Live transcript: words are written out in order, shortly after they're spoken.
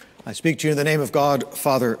I speak to you in the name of God,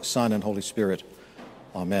 Father, Son, and Holy Spirit.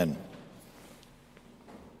 Amen.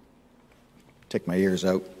 Take my ears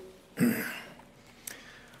out.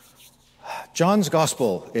 John's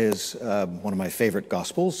Gospel is one of my favorite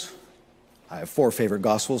Gospels. I have 4 favorite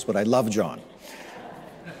Gospels, but I love John.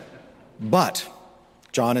 But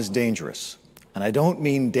John is dangerous. And I don't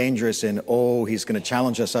mean dangerous in, he's going to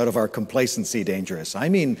challenge us out of our complacency dangerous. I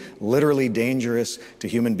mean literally dangerous to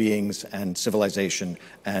human beings and civilization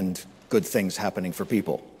and good things happening for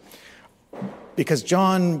people. Because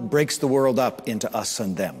John breaks the world up into us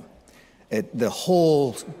and them. The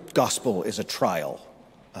whole gospel is a trial.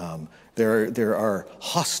 There are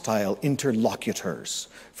hostile interlocutors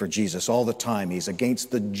for Jesus all the time. He's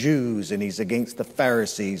against the Jews, and he's against the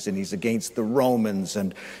Pharisees, and he's against the Romans,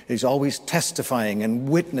 and he's always testifying and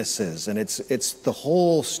witnesses. And it's the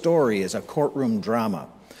whole story is a courtroom drama,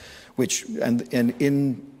 and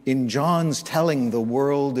in John's telling, the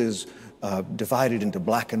world is divided into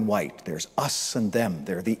black and white. There's us and them.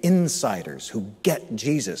 They're the insiders who get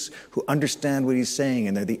Jesus, who understand what he's saying,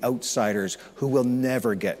 and they're the outsiders who will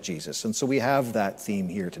never get Jesus. And so we have that theme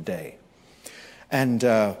here today. And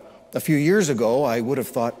a few years ago, I would have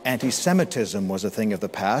thought anti-Semitism was a thing of the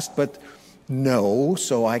past, but no,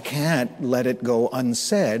 so I can't let it go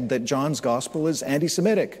unsaid that John's gospel is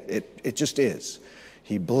anti-Semitic. It just is.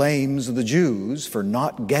 He blames the Jews for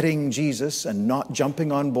not getting Jesus and not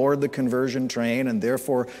jumping on board the conversion train, and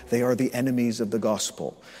therefore they are the enemies of the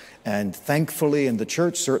gospel. And thankfully in the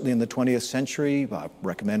church, certainly in the 20th century, I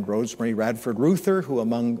recommend Rosemary Radford Ruther, who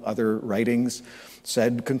among other writings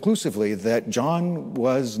said conclusively that John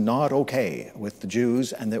was not okay with the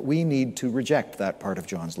Jews and that we need to reject that part of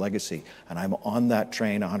John's legacy. And I'm on that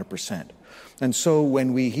train 100%. And so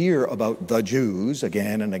when we hear about the Jews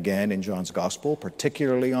again and again in John's Gospel,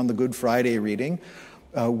 particularly on the Good Friday reading,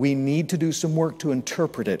 we need to do some work to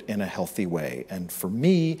interpret it in a healthy way. And for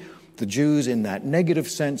me, the Jews in that negative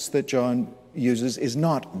sense that John uses is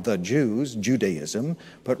not the Jews, Judaism,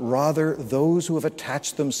 but rather those who have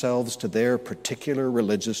attached themselves to their particular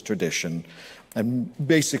religious tradition, and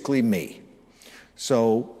basically me.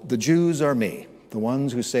 So the Jews are me. The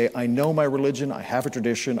ones who say, I know my religion, I have a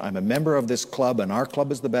tradition, I'm a member of this club, and our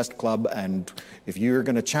club is the best club, and if you're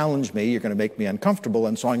going to challenge me, you're going to make me uncomfortable,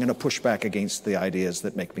 and so I'm going to push back against the ideas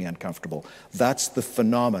that make me uncomfortable. That's the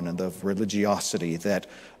phenomenon of religiosity that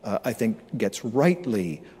I think gets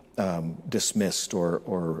rightly dismissed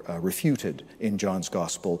or refuted in John's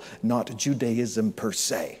Gospel, not Judaism per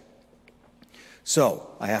se. So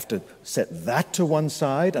I have to set that to one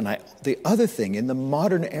side. And the other thing, in the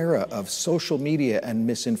modern era of social media and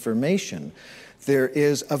misinformation, there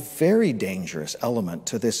is a very dangerous element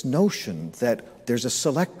to this notion that there's a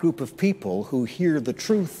select group of people who hear the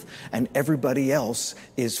truth and everybody else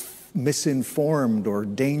is misinformed or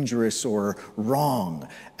dangerous or wrong.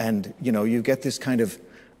 And, you get this kind of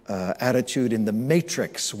attitude in the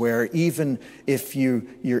Matrix, where even if you're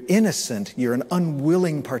innocent, you're an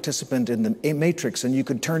unwilling participant in the Matrix, and you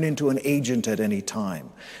could turn into an agent at any time.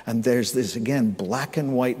 And there's this, again, black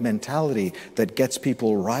and white mentality that gets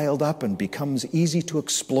people riled up and becomes easy to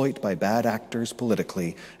exploit by bad actors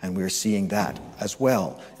politically, and we're seeing that as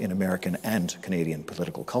well in American and Canadian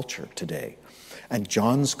political culture today. And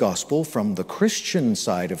John's Gospel, from the Christian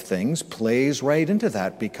side of things, plays right into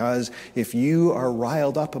that, because if you are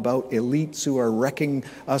riled up about elites who are wrecking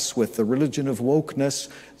us with the religion of wokeness,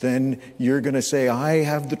 then you're going to say, I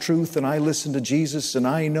have the truth and I listen to Jesus and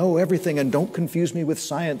I know everything, and don't confuse me with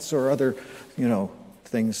science or other,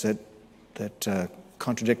 things that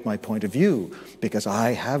contradict my point of view, because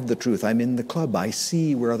I have the truth. I'm in the club. I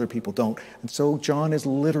see where other people don't. And so John is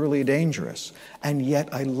literally dangerous. And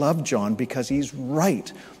yet I love John because he's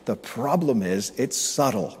right. The problem is it's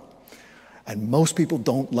subtle. And most people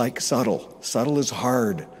don't like subtle. Subtle is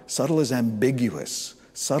hard. Subtle is ambiguous.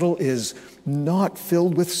 Subtle is not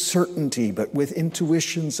filled with certainty, but with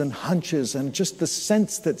intuitions and hunches and just the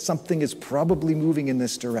sense that something is probably moving in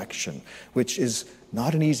this direction, which is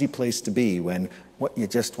not an easy place to be when what you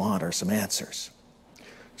just want are some answers.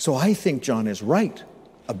 So I think John is right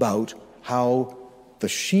about how the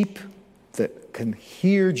sheep that can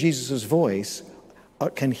hear Jesus' voice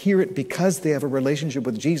can hear it because they have a relationship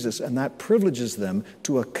with Jesus, and that privileges them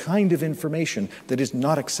to a kind of information that is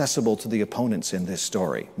not accessible to the opponents in this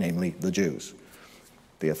story, namely the Jews,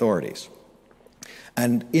 the authorities.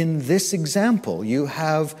 And in this example, you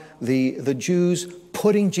have the Jews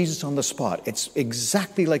putting Jesus on the spot. It's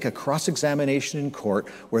exactly like a cross-examination in court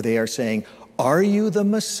where they are saying, are you the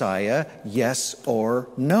Messiah, yes or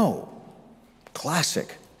no?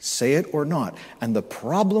 Classic Say it or not. And the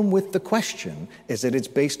problem with the question is that it's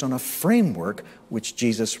based on a framework which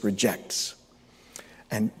Jesus rejects.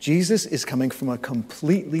 And Jesus is coming from a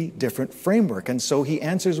completely different framework. And so he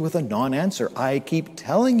answers with a non-answer. I keep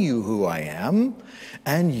telling you who I am,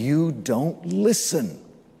 and you don't listen.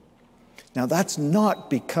 Now, that's not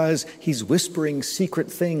because he's whispering secret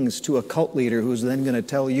things to a cult leader who's then going to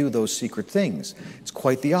tell you those secret things. It's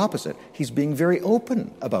quite the opposite. He's being very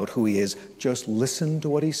open about who he is. Just listen to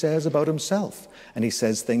what he says about himself. And he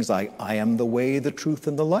says things like, I am the way, the truth,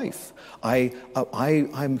 and the life.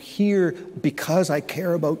 I'm here because I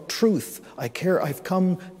care about truth. I've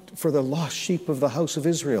come for the lost sheep of the house of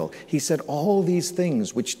Israel. He said all these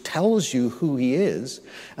things, which tells you who he is.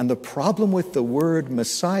 And the problem with the word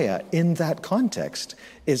Messiah in that context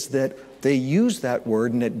is that they use that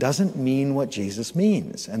word and it doesn't mean what Jesus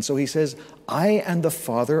means. And so he says, I and the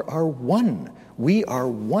Father are one. We are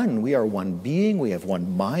one. We are one being. We have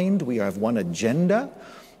one mind. We have one agenda.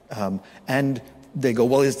 And they go,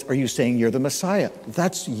 well, are you saying you're the Messiah?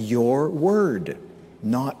 That's your word,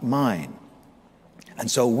 not mine. And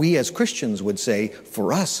so we as Christians would say,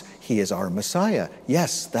 for us, he is our Messiah.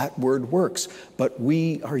 Yes, that word works, but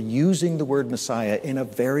we are using the word Messiah in a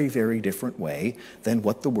very, very different way than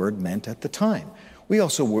what the word meant at the time. We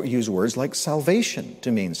also use words like salvation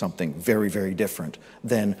to mean something very, very different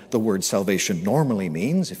than the word salvation normally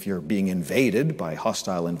means. If you're being invaded by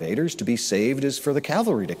hostile invaders, to be saved is for the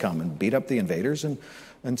cavalry to come and beat up the invaders and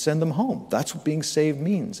send them home. That's what being saved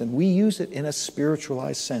means. And we use it in a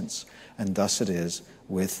spiritualized sense. And thus it is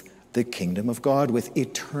with the kingdom of God, with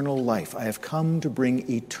eternal life. I have come to bring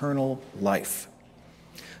eternal life.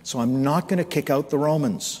 So I'm not going to kick out the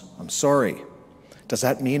Romans. I'm sorry. Does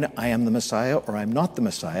that mean I am the Messiah or I'm not the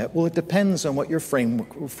Messiah? Well, it depends on what your frame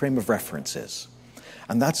of reference is.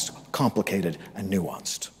 And that's complicated and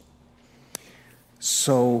nuanced.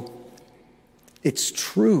 So it's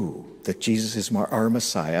true that Jesus is our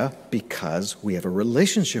Messiah because we have a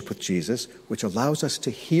relationship with Jesus which allows us to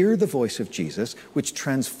hear the voice of Jesus, which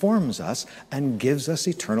transforms us and gives us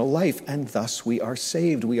eternal life. And thus we are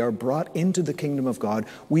saved. We are brought into the kingdom of God.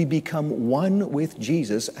 We become one with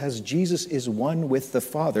Jesus as Jesus is one with the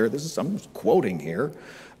Father. I'm quoting here.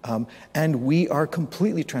 And we are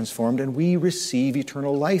completely transformed and we receive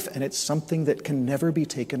eternal life. And it's something that can never be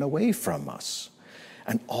taken away from us.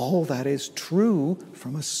 And all that is true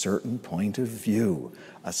from a certain point of view,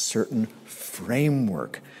 a certain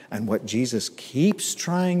framework. And what Jesus keeps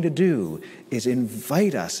trying to do is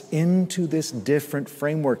invite us into this different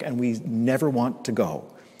framework, and we never want to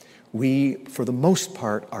go. We, for the most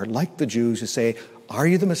part, are like the Jews who say, are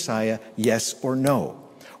you the Messiah? Yes or no.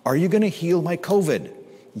 Are you going to heal my COVID?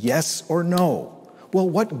 Yes or no. Well,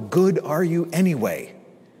 what good are you anyway?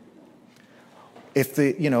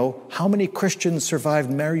 How many Christians survived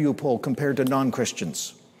Mariupol compared to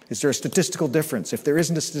non-Christians? Is there a statistical difference? If there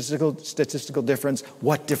isn't a statistical difference,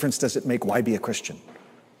 what difference does it make? Why be a Christian?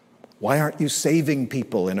 Why aren't you saving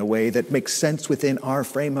people in a way that makes sense within our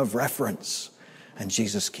frame of reference? And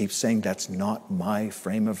Jesus keeps saying, that's not my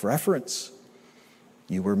frame of reference.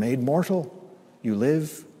 You were made mortal. You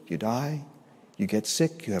live, you die. You get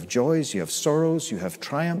sick, you have joys, you have sorrows, you have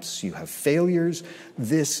triumphs, you have failures.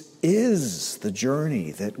 This is the journey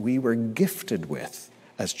that we were gifted with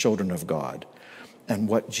as children of God. And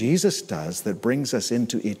what Jesus does that brings us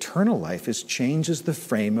into eternal life is changes the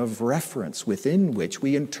frame of reference within which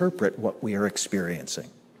we interpret what we are experiencing.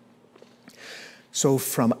 So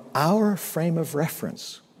from our frame of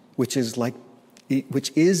reference, which is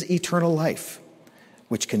eternal life,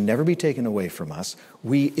 which can never be taken away from us,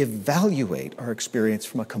 we evaluate our experience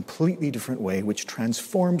from a completely different way, which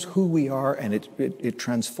transforms who we are and it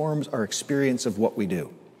transforms our experience of what we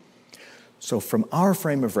do. So from our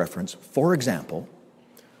frame of reference, for example,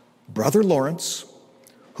 Brother Lawrence,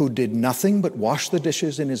 who did nothing but wash the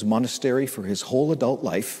dishes in his monastery for his whole adult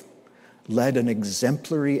life, led an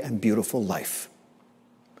exemplary and beautiful life.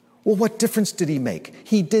 Well, what difference did he make?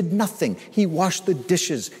 He did nothing. He washed the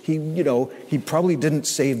dishes. He probably didn't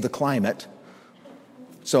save the climate.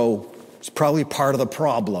 So it's probably part of the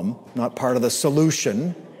problem, not part of the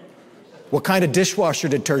solution. What kind of dishwasher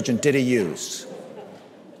detergent did he use?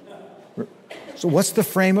 So what's the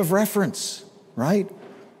frame of reference, right?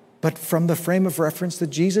 But from the frame of reference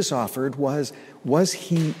that Jesus offered was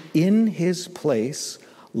he in his place,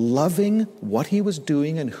 loving what he was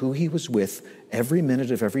doing and who he was with every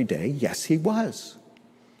minute of every day? Yes, he was.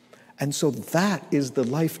 And so that is the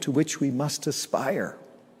life to which we must aspire.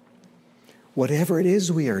 Whatever it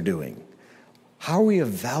is we are doing, how are we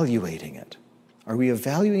evaluating it? Are we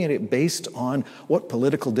evaluating it based on what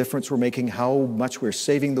political difference we're making, how much we're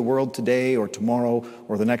saving the world today or tomorrow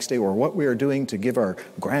or the next day, or what we are doing to give our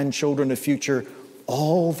grandchildren a future?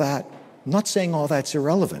 All that, I'm not saying all that's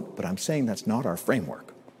irrelevant, but I'm saying that's not our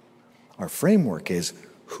framework. Our framework is,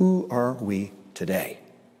 who are we today?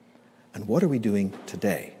 And what are we doing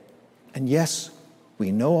today? And yes,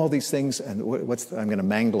 we know all these things, and I'm going to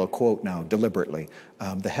mangle a quote now deliberately.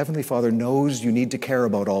 The Heavenly Father knows you need to care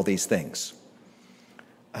about all these things.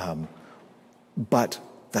 But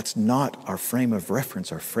that's not our frame of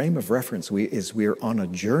reference. Our frame of reference is we're on a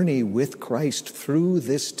journey with Christ through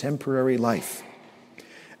this temporary life.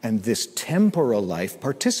 And this temporal life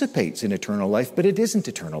participates in eternal life, but it isn't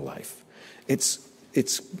eternal life. It's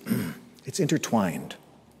intertwined.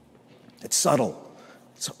 It's subtle.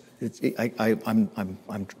 I'm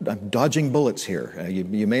dodging bullets here.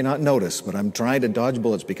 You may not notice, but I'm trying to dodge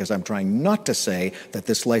bullets because I'm trying not to say that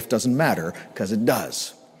this life doesn't matter, because it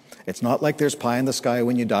does. It's not like there's pie in the sky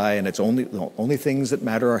when you die and the only things that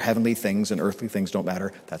matter are heavenly things and earthly things don't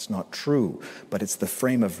matter. That's not true. But it's the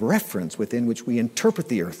frame of reference within which we interpret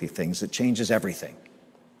the earthly things that changes everything.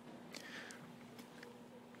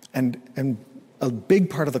 And a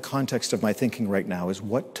big part of the context of my thinking right now is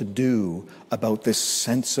what to do about this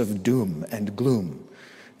sense of doom and gloom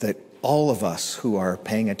that all of us who are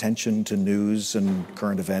paying attention to news and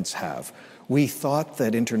current events have. We thought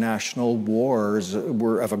that international wars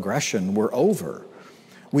of aggression were over.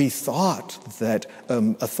 We thought that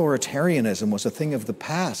authoritarianism was a thing of the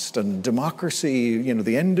past and democracy,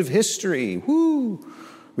 the end of history. Woo!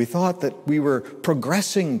 We thought that we were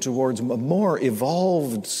progressing towards a more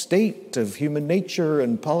evolved state of human nature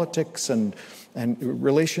and politics and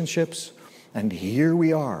relationships. And here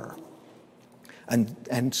we are.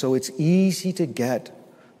 And so it's easy to get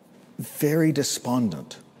very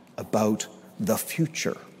despondent about the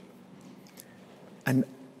future. And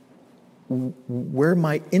where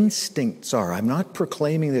my instincts are, I'm not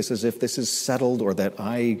proclaiming this as if this is settled or that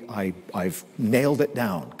I've nailed it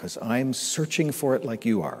down, because I'm searching for it like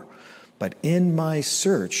you are. But in my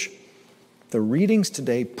search, the readings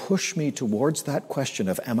today push me towards that question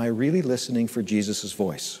of, am I really listening for Jesus'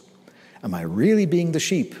 voice? Am I really being the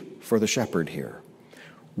sheep for the shepherd here?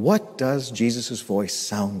 What does Jesus' voice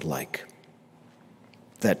sound like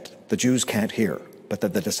that the Jews can't hear, but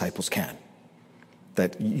that the disciples can?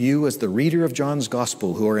 That you, as the reader of John's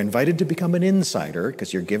gospel, who are invited to become an insider,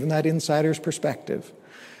 because you're given that insider's perspective,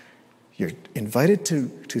 you're invited to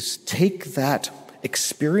take that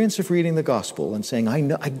experience of reading the gospel and saying,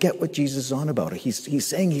 I get what Jesus is on about. He's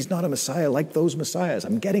saying he's not a Messiah like those Messiahs.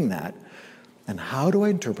 I'm getting that. And how do I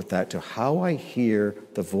interpret that to how I hear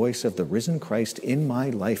the voice of the risen Christ in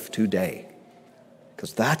my life today?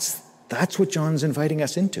 Because that's what John's inviting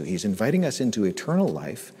us into. He's inviting us into eternal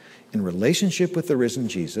life in relationship with the risen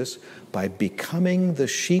Jesus by becoming the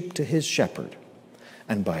sheep to his shepherd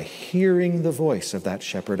and by hearing the voice of that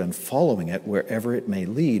shepherd and following it wherever it may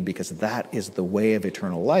lead, because that is the way of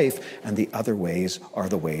eternal life and the other ways are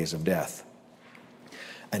the ways of death.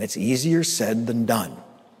 And it's easier said than done,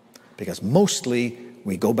 because mostly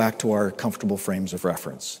we go back to our comfortable frames of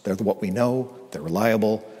reference. They're what we know, they're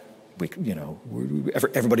reliable.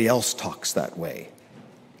 Everybody else talks that way.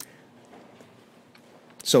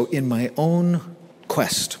 So in my own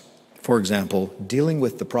quest, for example, dealing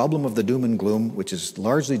with the problem of the doom and gloom, which is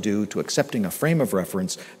largely due to accepting a frame of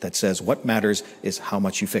reference that says what matters is how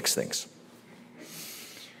much you fix things.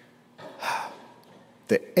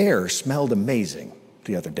 The air smelled amazing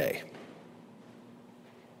the other day.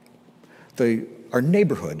 Our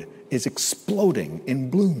neighborhood is exploding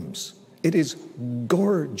in blooms. It is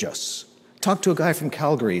gorgeous. Talked to a guy from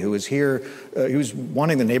Calgary who was here. He was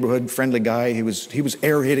wanting the neighborhood, friendly guy. He was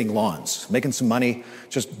aerating lawns, making some money,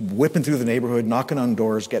 just whipping through the neighborhood, knocking on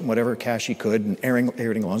doors, getting whatever cash he could, and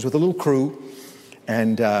aerating lawns with a little crew.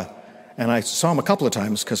 And I saw him a couple of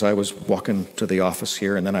times because I was walking to the office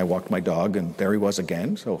here, and then I walked my dog, and there he was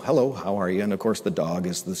again. So, hello, how are you? And of course, the dog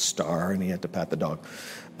is the star, and he had to pat the dog.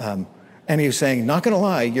 And he was saying, not going to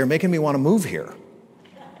lie, you're making me want to move here.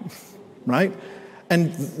 Right?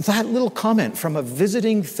 And that little comment from a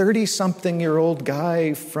visiting 30-something-year-old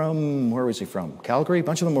guy from, where was he from? Calgary? A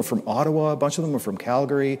bunch of them were from Ottawa. A bunch of them were from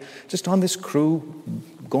Calgary. Just on this crew,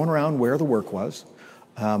 going around where the work was,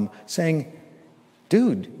 saying,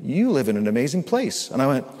 dude, you live in an amazing place. And I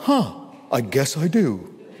went, I guess I do.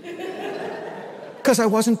 Because I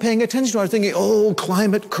wasn't paying attention. I was thinking,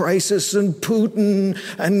 climate crisis and Putin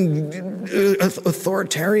and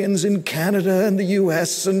authoritarians in Canada and the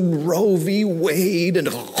US and Roe v. Wade and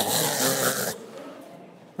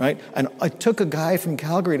right? And I took a guy from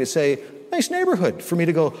Calgary to say, nice neighborhood for me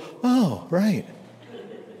to go, oh, right.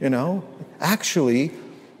 Actually,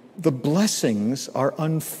 the blessings are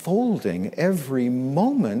unfolding every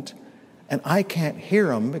moment, and I can't hear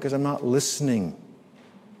them because I'm not listening.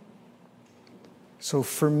 So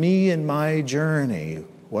for me in my journey,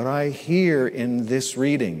 what I hear in this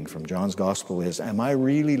reading from John's Gospel is, am I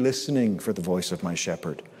really listening for the voice of my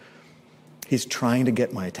shepherd? He's trying to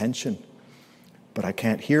get my attention, but I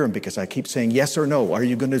can't hear him because I keep saying yes or no. Are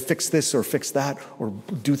you going to fix this or fix that or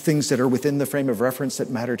do things that are within the frame of reference that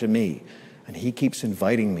matter to me? And he keeps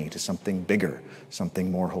inviting me to something bigger,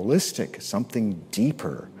 something more holistic, something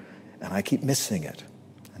deeper, and I keep missing it.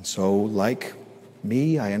 And so, like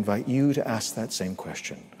me, I invite you to ask that same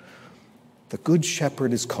question. The Good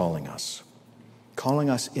Shepherd is calling us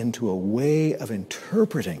into a way of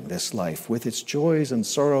interpreting this life with its joys and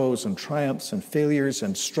sorrows and triumphs and failures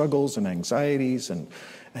and struggles and anxieties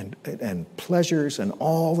and pleasures and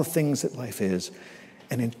all the things that life is,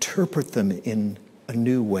 and interpret them in a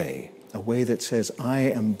new way. A way that says, I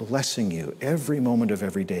am blessing you every moment of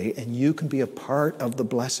every day, and you can be a part of the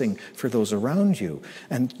blessing for those around you.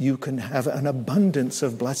 And you can have an abundance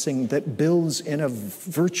of blessing that builds in a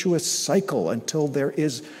virtuous cycle until there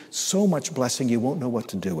is so much blessing you won't know what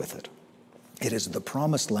to do with it. It is the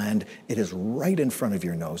promised land. It is right in front of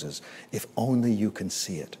your noses, if only you can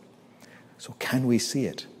see it. So can we see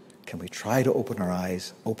it? Can we try to open our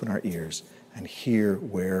eyes, open our ears, and hear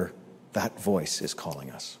where that voice is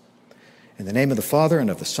calling us? In the name of the Father, and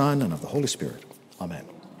of the Son, and of the Holy Spirit. Amen.